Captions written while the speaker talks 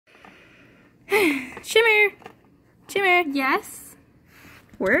Shimmer! Shimmer! Yes?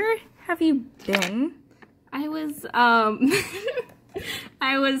 Where have you been? I was,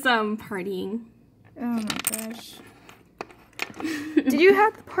 partying. Oh my gosh. Did you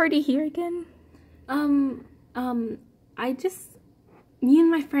have the party here again? Me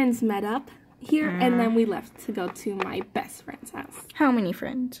and my friends met up here, and then we left to go to my best friend's house. How many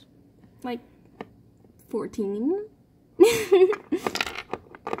friends? Like, 14.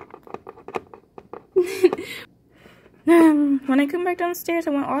 When I come back downstairs,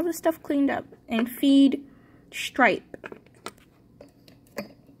 I want all the stuff cleaned up and feed Stripe.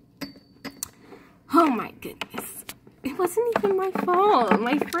 Oh my goodness. It wasn't even my fault.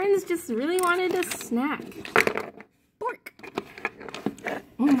 My friends just really wanted a snack. Bork!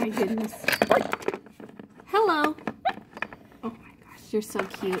 Oh my goodness. Bork. Hello. Oh my gosh, you're so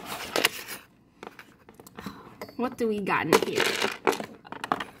cute. What do we got in here?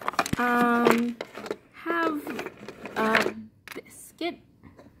 Have a biscuit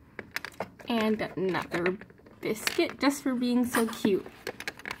and another biscuit just for being so cute.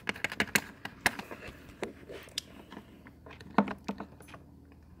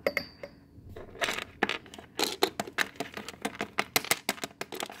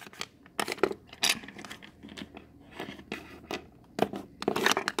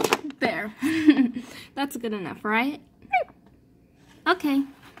 There. That's good enough, right? Okay.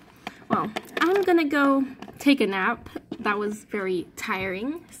 Well, I'm gonna go take a nap. That was very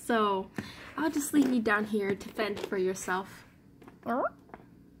tiring, so I'll just leave you down here to fend for yourself.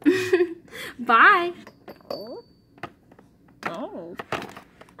 Bye! Oh.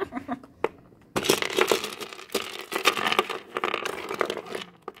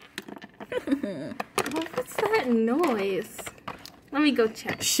 What's that noise? Let me go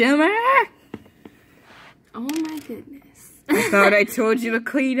check. Shimmer! Oh my goodness. I thought I told you to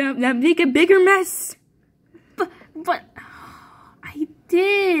clean up, not make a bigger mess. But I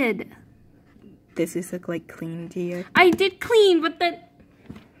did. Does this look like clean to you? I did clean, but then...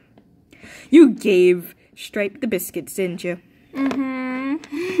 You gave Stripe the biscuits, didn't you?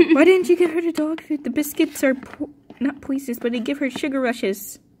 Mm-hmm. Why didn't you give her the dog food? The biscuits are not poisonous, but they give her sugar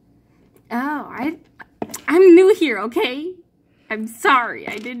rushes. Oh, I'm new here, okay? I'm sorry,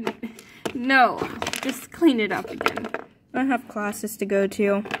 I didn't know. Just clean it up again. I have classes to go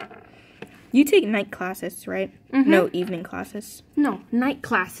to. You take night classes, right? Mm-hmm. No, evening classes. No, night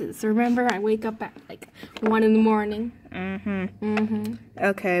classes. Remember, I wake up at like 1 in the morning.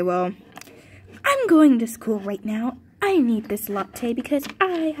 Okay, well, I'm going to school right now. I need this latte because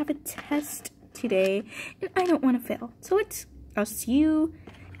I have a test today and I don't want to fail. So I'll see you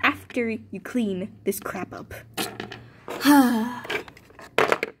after you clean this crap up.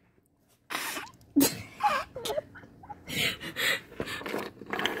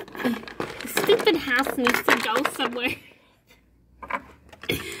 Stupid house needs to go somewhere.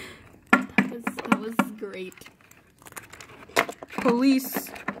 That was great. Police.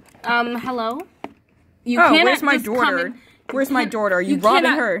 Hello? Where's my daughter? Where's my daughter? Are you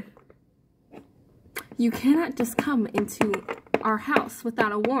robbing her? You cannot just come into our house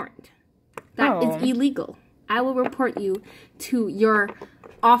without a warrant. That is illegal. I will report you to your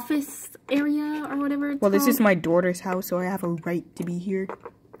office area or whatever it's called. This is my daughter's house, so I have a right to be here.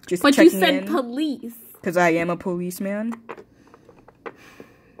 Just but you checking said in. Police. Because I am a policeman.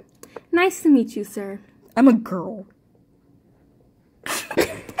 Nice to meet you, sir. I'm a girl.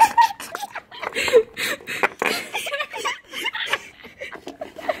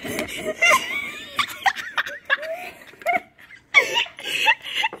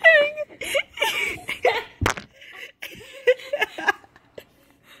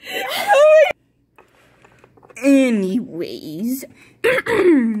 Anyways.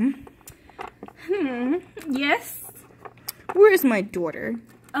 Yes? Where's my daughter?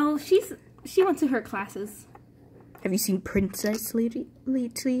 Oh, she went to her classes. Have you seen Princess lately?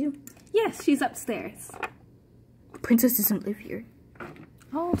 Yes, she's upstairs. Princess doesn't live here.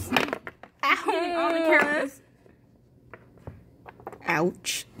 Oh, snap. All the characters.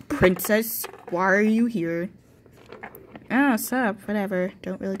 Ouch. Princess, why are you here? Oh, sup, whatever.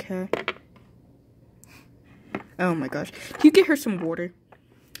 Don't really care. Oh my gosh. Can you get her some water?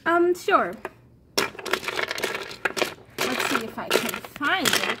 Sure. Let's see if I can find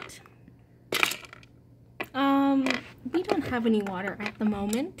it. We don't have any water at the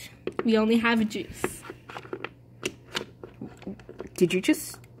moment. We only have juice. Did you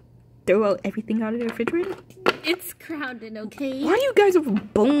just throw out everything out of the refrigerator? It's crowded, okay? Why do you guys have a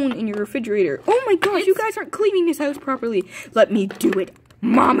bone in your refrigerator? Oh my gosh, you guys aren't cleaning this house properly. Let me do it.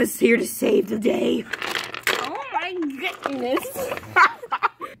 Mama's here to save the day. Oh my goodness.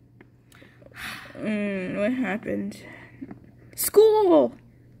 What happened? School!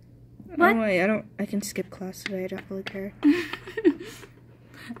 What? Oh wait, I can skip class today, I don't really care.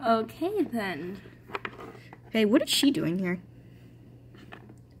 Okay, then. Hey, what is she doing here?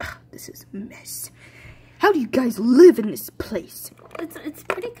 Ugh, this is a mess. How do you guys live in this place? It's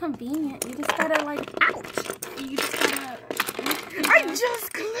pretty convenient. You just gotta, like, you just gotta... I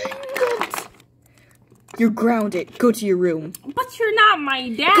just cleaned it! You're grounded. Go to your room. But you're not my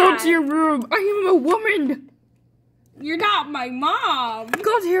dad. Go to your room. I am a woman. You're not my mom.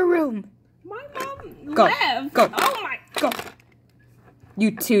 Go to your room. My mom Go. left. Go. Oh my. Go.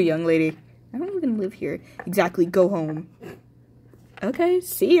 You too, young lady. I don't even live here. Exactly. Go home. Okay.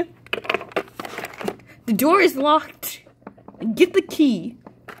 See ya. The door is locked. Get the key.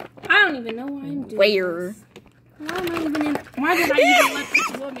 I don't even know why I'm doing Where? this. Why am I even in? Why did I even let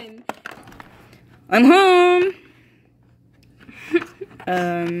this woman? I'm home.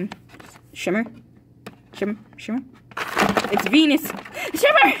 Shimmer. It's Venus.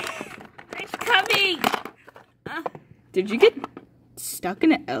 Shimmer! It's coming. Did you get stuck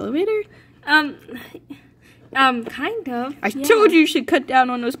in an elevator? Kind of. I told you should cut down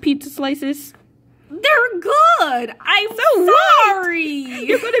on those pizza slices. They're good. I'm So sorry.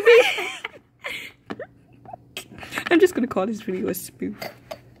 You're gonna be... I'm just gonna call this video a spoof.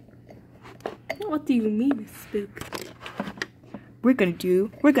 What do you mean, a spook? We're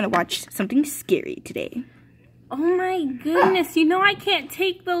gonna watch something scary today. Oh my goodness, you know I can't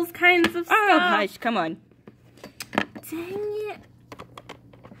take those kinds of stuff. Oh, hush, come on. Dang it.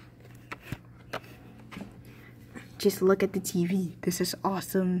 Just look at the TV. This is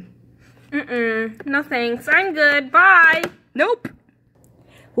awesome. No thanks. I'm good. Bye. Nope.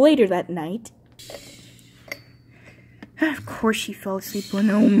 Later that night. Of course she fell asleep when,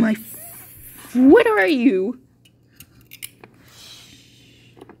 oh my... What are you?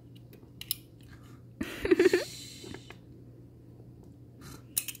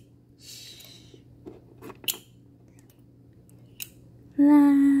 La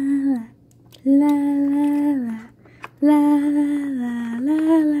la la la la la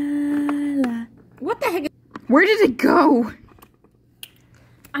la la. What the heck? Where did it go?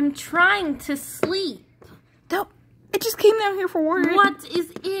 I'm trying to sleep. It just came down here for water. What is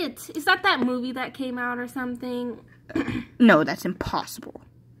it? Is that movie that came out or something? No, that's impossible.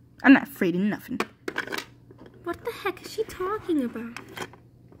 I'm not afraid of nothing. What the heck is she talking about?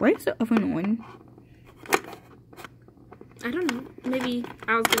 Why is the oven on? I don't know. Maybe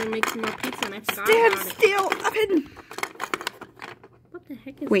I was gonna make some more pizza and I forgot Stand about it. still, oven! What the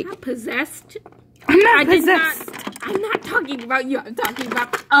heck is Wait. that? Possessed? I'm not possessed. I'm not talking about you. I'm talking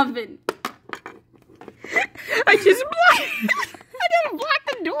about the oven. I just blocked. I didn't block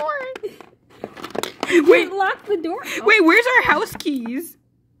the door. Wait, lock the door. Oh. Wait, where's our house keys?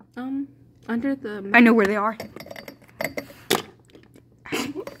 Under the. I know where they are.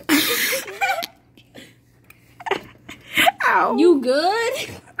 Ow. You good?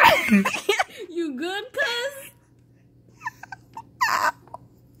 You good, cuz?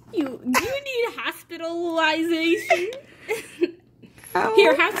 You need hospitalization? Ow.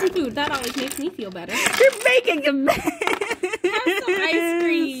 Here, have some food. That always makes me feel better. You're making a mess. Have some ice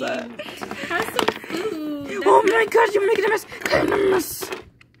cream. Have some food. Oh my gosh, you're making a mess.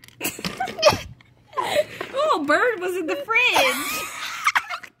 Oh, bird was in the fridge.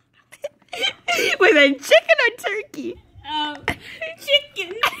 Was it chicken or turkey?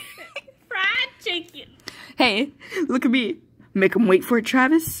 Chicken. Fried chicken. Hey, look at me. Make him wait for it,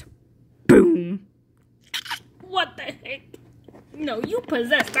 Travis. Boom. What the heck? No, you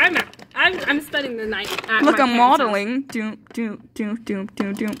possessed. I'm out. I'm spending the night at Look, my I'm parents' modeling. Doom, doom, doom, doom,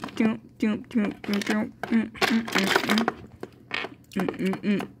 doom, doom, doom, doom, doom, doom, doom.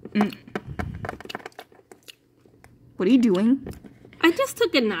 What are you doing? house. I just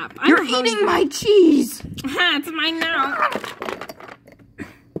took a nap. You're eating my cheese. It's mine now.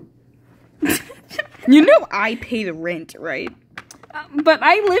 You know I pay the rent, right? But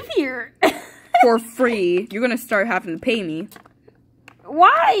I live here. For free. You're gonna start having to pay me.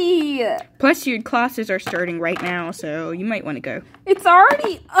 Why? Plus, your classes are starting right now, so you might want to go. It's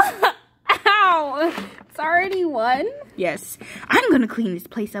already. Ow! It's already 1. Yes. I'm gonna clean this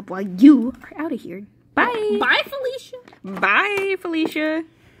place up while you are out of here. Bye. Bye, Felicia. Bye, Felicia.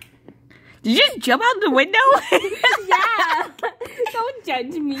 Did you just jump out the window? Yeah. Don't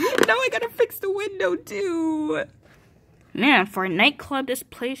judge me. Now I gotta fix the window, too. Man, for a nightclub, this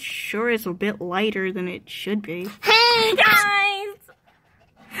place sure is a bit lighter than it should be. Hey, guys!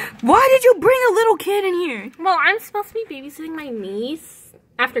 Why did you bring a little kid in here? Well, I'm supposed to be babysitting my niece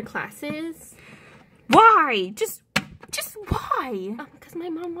after classes. Why? Just why? Because my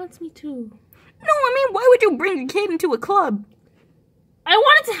mom wants me to. No, I mean, why would you bring a kid into a club? I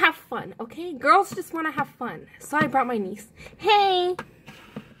wanted to have fun, okay? Girls just want to have fun. So I brought my niece. Hey!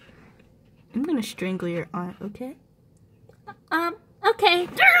 I'm gonna strangle your aunt, okay? Okay.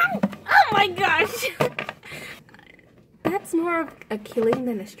 Oh my gosh! That's more of a killing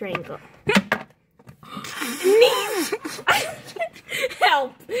than a strangle. Niece!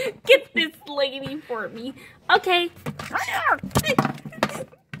 Help! Get this lady for me. Okay.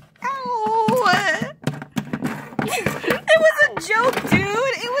 Ow! It was a joke,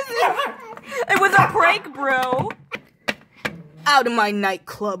 dude! It was a prank, bro! Out of my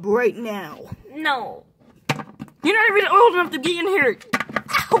nightclub right now. No. You're not even old enough to be in here.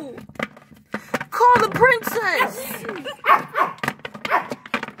 Ow! Call the princess!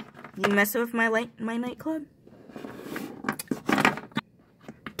 You messing with my nightclub?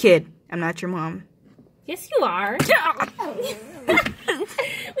 Kid, I'm not your mom. Yes, you are. We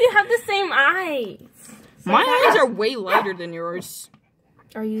have the same eyes. So My eyes are way lighter than yours.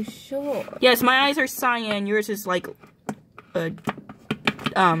 Are you sure? Yes, my eyes are cyan. Yours is like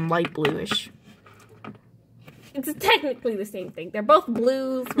light bluish. It's technically the same thing. They're both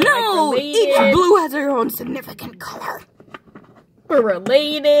blues. No, each blue has their own significant color. We're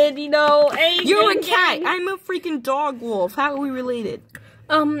related, you know. Hey, You're a cat. I'm a freaking dog wolf. How are we related?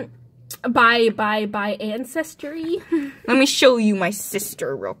 By ancestry. Let me show you my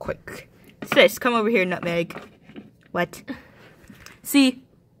sister real quick. Sis, come over here, Nutmeg. What? See,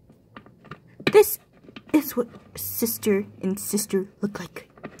 this is what sister and sister look like.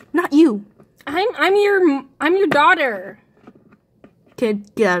 Not you. I'm your daughter.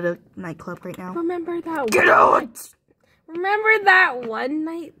 Kid, get out of the nightclub right now. Remember that? Get out! Remember that one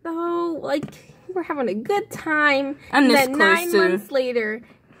night though? Like we were having a good time. I'm this and close 9 to- months later,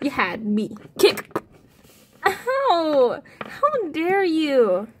 you had me. Kick! Ow! How dare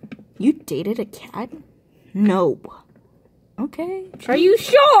you? You dated a cat? No. Okay. Are you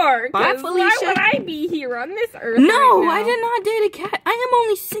sure? Bye, 'Cause why Felicia. would I be here on this earth? No, right now? I did not date a cat. I am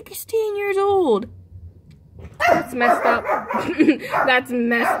only 16 years old. That's messed up. That's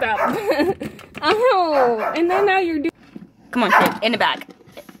messed up. Oh, and then now you're doing. Come on, kid. In the back.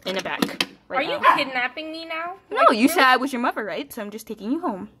 In the back. Are Right you now. kidnapping me now? No, you said I was your mother, right? So I'm just taking you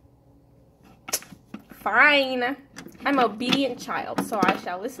home. Fine. I'm an obedient child, so I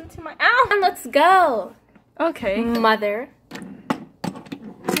shall listen to my. Ow! And let's go, Okay. mother.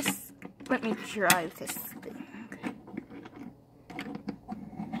 Just let me drive this thing.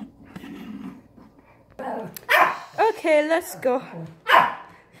 Okay, let's go.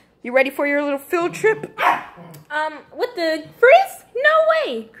 You ready for your little field trip? With the frizz? No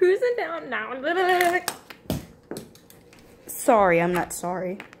way. Cruising down now. Sorry, I'm not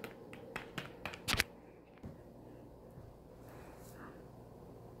sorry.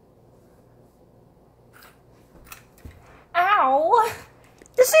 Ow!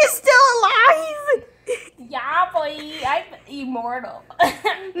 She's still alive! Yeah, boy. I'm immortal.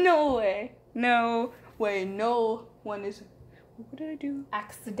 No way. No way. No one is. What did I do?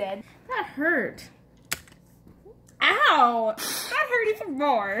 Accident. That hurt. Ow! That hurt even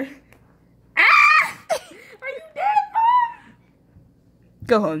more. Ah! Are you dead, Mom?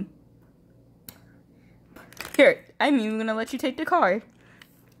 Go home. Here, I'm even gonna let you take the car.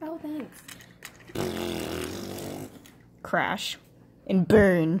 Oh, thanks. Crash. And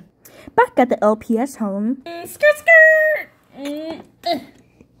burn. Back at the LPS home. Skirt, skirt!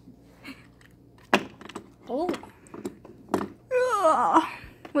 Oh. Ugh.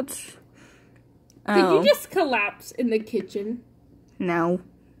 What's... Did you just collapse in the kitchen? No.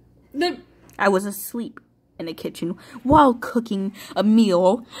 I was asleep in the kitchen while cooking a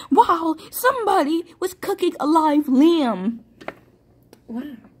meal while somebody was cooking a live lamb.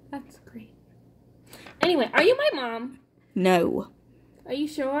 Wow, that's great. Anyway, are you my mom? No. Are you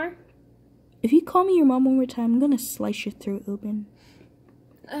sure? If you call me your mom one more time, I'm gonna slice your throat open.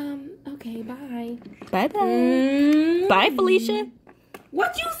 Okay, bye. Bye-bye. Bye, Felicia.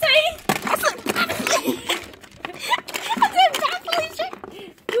 What'd you say? I said bye, Felicia.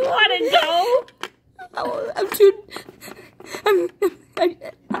 You wanna go? Oh,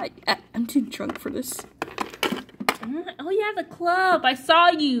 I'm too drunk for this. Oh yeah, the club. I saw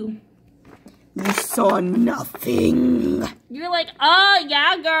you. You saw nothing. You're like, oh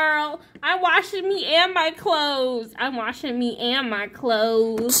yeah, girl. I'm washing me and my clothes. I'm washing me and my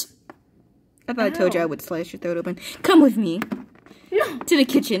clothes. I thought I told you I would slice your throat open. Come with me. No. To the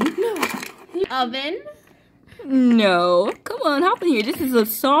kitchen. No. Oven? No. Come on, hop in here. This is a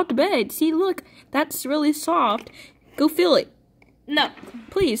soft bed. See, look. That's really soft. Go feel it. No.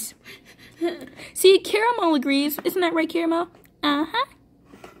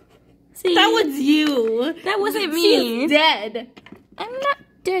 See? That was you. That wasn't me. She's dead. I'm not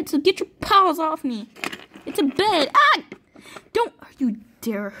dead, so get your paws off me. It's a bed. Ah! Don't you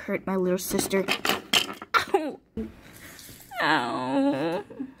dare hurt my little sister. Ow. Ow.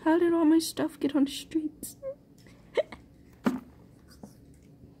 How did all my stuff get on the streets?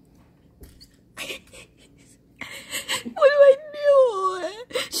 What do I do?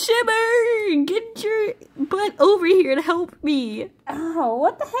 Shimmer, get your butt over here to help me. Oh,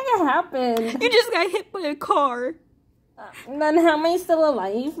 what the heck happened? You just got hit by a car. Then how am I still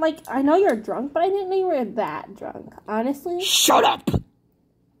alive? Like, I know you're drunk, but I didn't know you were that drunk. Honestly? Shut up.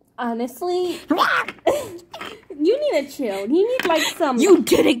 Honestly? You need to chill. You need, like, some... You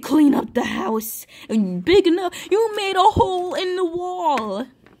didn't clean up the house. Big enough. You made a hole in the wall.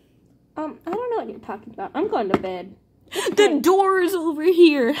 I don't know what you're talking about. I'm going to bed. The door is over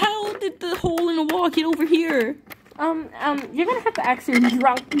here. How did the hole in the wall get over here? You're gonna have to ask your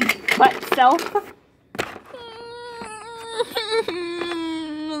drunk butt self.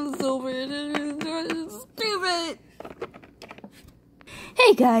 It's over. It's stupid.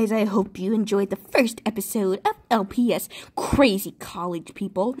 Hey guys, I hope you enjoyed the first episode of LPS Crazy College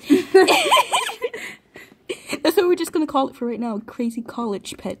People. That's what we're just gonna call it for right now. Crazy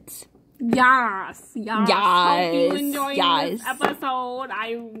College Pets. Yes. Hope you enjoyed yes. this episode.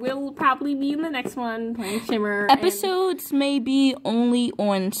 I will probably be in the next one playing Shimmer. Episodes may be only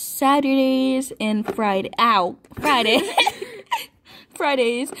on Saturdays and Fridays.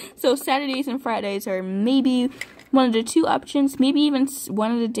 So Saturdays and Fridays are maybe one of the two options. Maybe even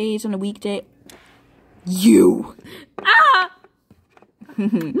one of the days on a weekday. You. Ah!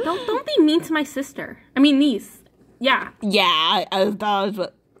 Don't be mean to my sister. I mean niece. Yeah. Yeah. That was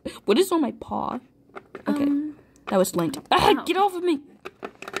what is on my paw? Okay. That was lint. Ah, get off of me.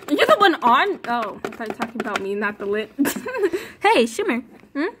 You're the one on. Oh, I thought you were talking about me, not the lint. Hey, Shimmer.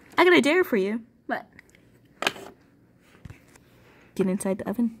 I got a dare for you. What? Get inside the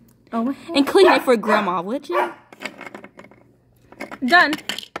oven. Oh. And clean it for Grandma, would you? Done.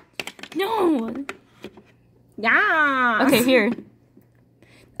 No. Yeah. Okay, here.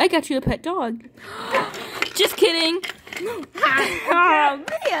 I got you a pet dog. Just kidding. Oh,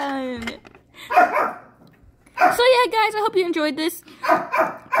 man. So, yeah, guys, I hope you enjoyed this.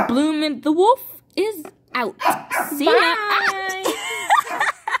 Bloom and the Wolf is out. See ya.